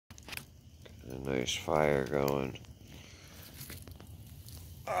A nice fire going.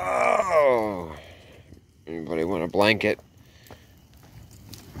 Oh! Anybody want a blanket?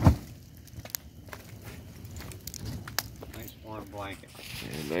 Nice warm blanket.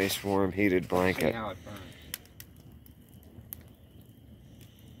 Yeah, nice warm heated blanket. See how it burns.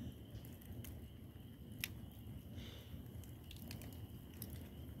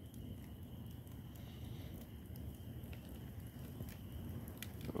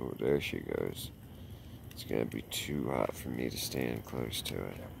 Oh, there she goes. It's gonna be too hot for me to stand close to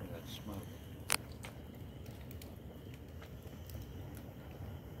it. Except for that smoke.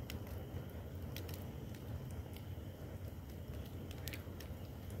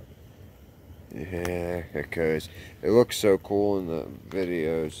 Yeah, it goes. It looks so cool in the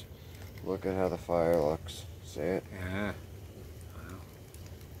videos. Look at how the fire looks. See it? Yeah. Wow.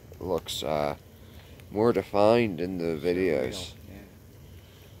 It looks more defined in the videos. Surreal. Yeah.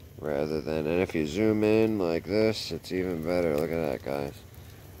 Rather than, and if you zoom in like this, it's even better. Look at that, guys.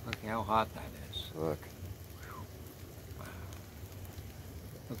 Look how hot that is. Look. Wow.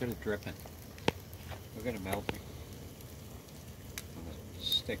 Look at it dripping. Look at it melting. On the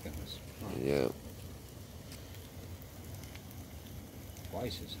stick in this front. Yeah.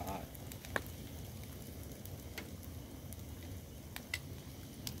 Twice as hot.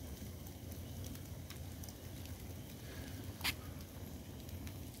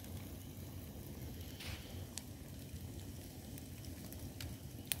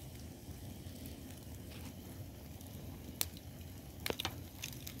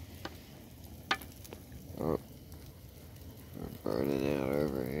 Oh. We're burning out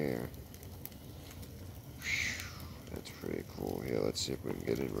over here. That's pretty cool. Here, let's see if we can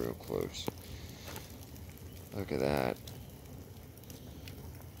get in real close. Look at that.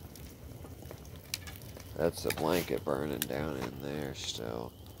 That's the blanket burning down in there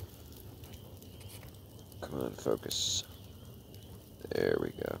still. Come on, focus. There we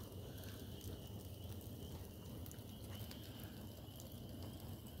go.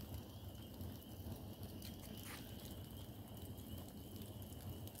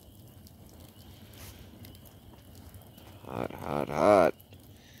 Hot, hot, hot.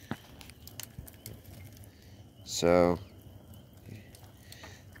 So,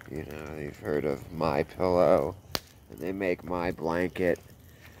 you know, you've heard of My Pillow, and they make My Blanket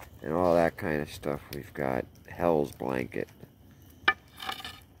and all that kind of stuff. We've got Hell's Blanket,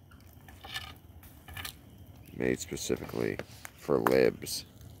 made specifically for libs.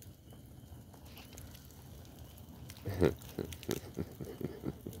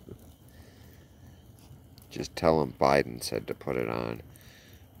 Just tell them Biden said to put it on.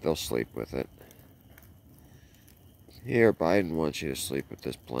 They'll sleep with it. Here, Biden wants you to sleep with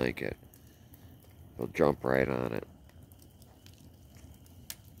this blanket. They'll jump right on it.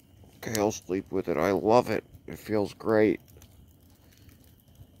 Okay, I'll sleep with it. I love it. It feels great.